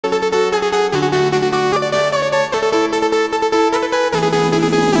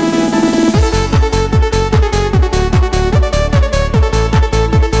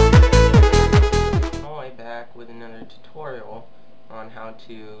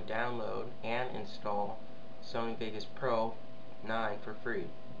download and install Sony Vegas Pro 9 for free.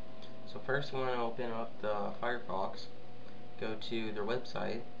 So first you want to open up the Firefox, go to their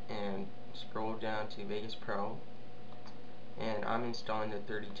website and scroll down to Vegas Pro, and I'm installing the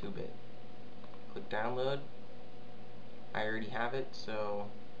 32-bit. Click download. I already have it, so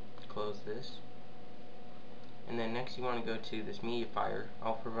close this. And then next you want to go to this media file.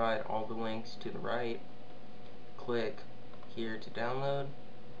 I'll provide all the links to the right. Click here to download.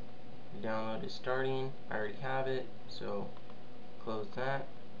 The download is starting. I already have it, so close that.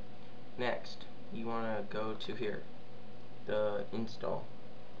 Next, you want to go to here, the install.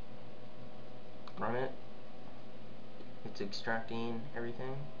 Run it. It's extracting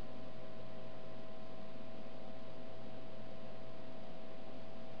everything.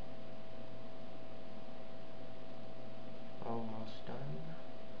 Almost done.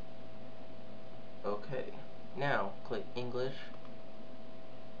 Okay, now click English.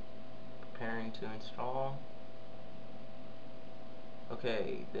 Preparing to install.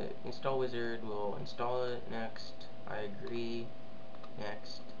 Okay, the install wizard will install it. Next, I agree.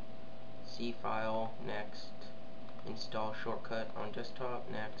 Next, C file. Next, install shortcut on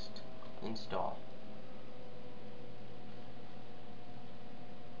desktop. Next, install.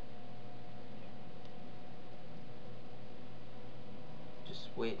 Just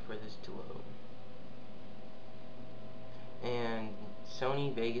wait for this to load. And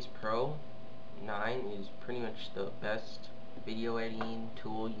Sony Vegas Pro 9 is pretty much the best video editing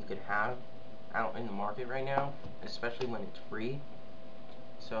tool you could have out in the market right now, especially when it's free.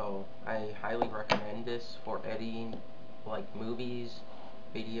 So I highly recommend this for editing like movies,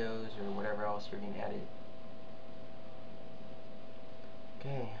 videos, or whatever else you're going to edit.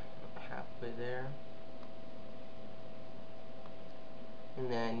 Okay, halfway there.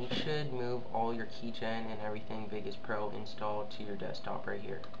 And then you should move all your keygen and everything Vegas Pro installed to your desktop right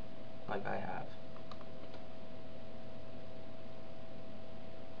here, like I have.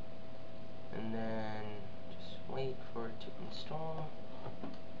 And then just wait for it to install.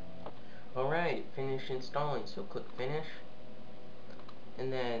 Alright, finish installing, so click finish.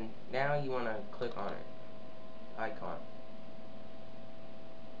 And then now you want to click on it, icon.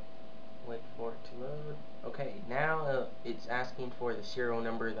 Wait for it to load. Okay, now it's asking for the serial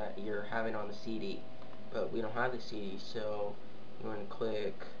number that you're having on the CD, but we don't have the CD, so you want to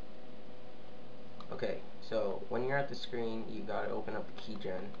click. Okay, so when you're at the screen, you gotta open up the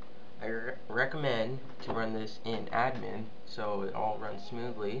keygen. I recommend to run this in admin so it all runs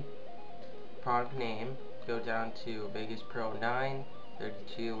smoothly. Product name, go down to Vegas Pro 9,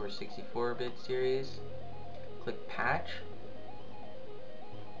 32 or 64-bit series. Click patch.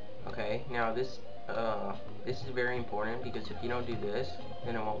 Okay, now this is very important, because if you don't do this,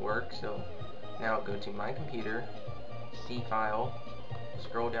 then it won't work. So now go to my computer, C file,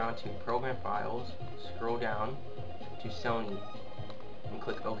 scroll down to program files, scroll down to Sony, and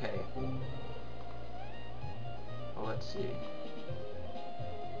click OK. Well, let's see.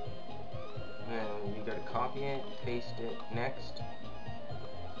 And then you gotta copy it, paste it, next,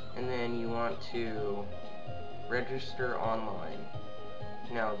 and then you want to register online.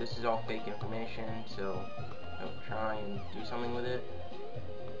 Now this is all fake information, so don't try and do something with it.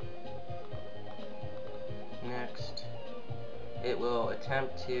 Next, it will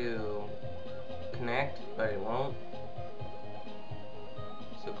attempt to connect, but it won't.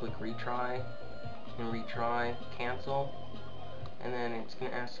 So click retry, and retry, cancel, and then it's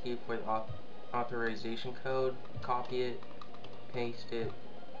going to ask you for the authorization code. Copy it, paste it,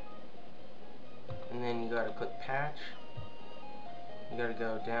 and then you gotta click patch. You gotta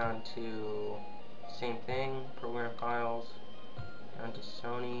go down to same thing, program files, down to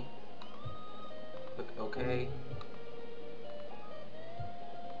Sony, click OK.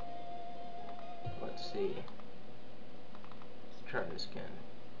 Let's see. Let's try this again.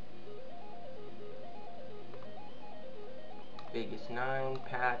 Vegas 9,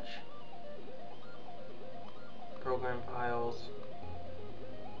 patch, program files,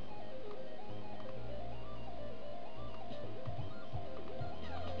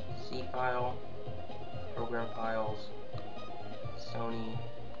 C file, program files, Sony,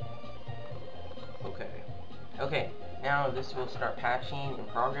 OK. Okay, now this will start patching in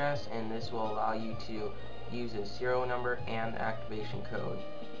progress, and this will allow you to use a serial number and the activation code.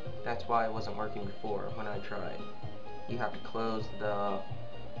 That's why it wasn't working before when I tried. You have to close the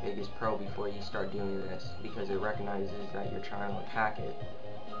Vegas Pro before you start doing this, because it recognizes that you're trying to hack it.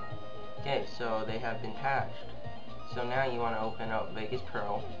 Okay, so they have been patched. So now you want to open up Vegas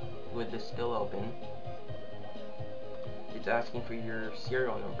Pro with this still open. It's asking for your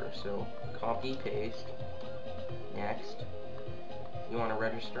serial number, so copy, paste, next, you want to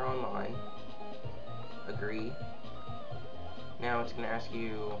register online, agree. Now it's going to ask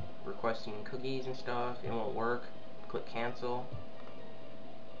you requesting cookies and stuff. It won't work. Click cancel.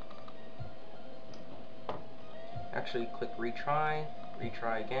 Actually click retry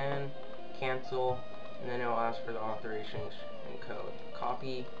again, cancel, and then it'll ask for the authorization and code.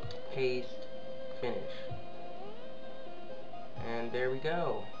 Copy, paste, finish. And there we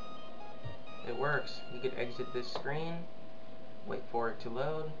go. It works. You could exit this screen, wait for it to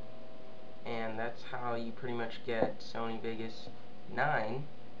load, and that's how you pretty much get Sony Vegas 9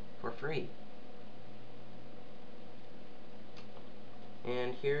 for free.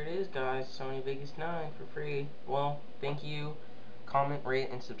 And here it is, guys, Sony Vegas 9 for free. Well, thank you. Comment, rate,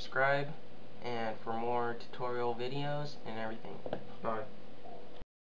 and subscribe, and for more tutorial videos and everything.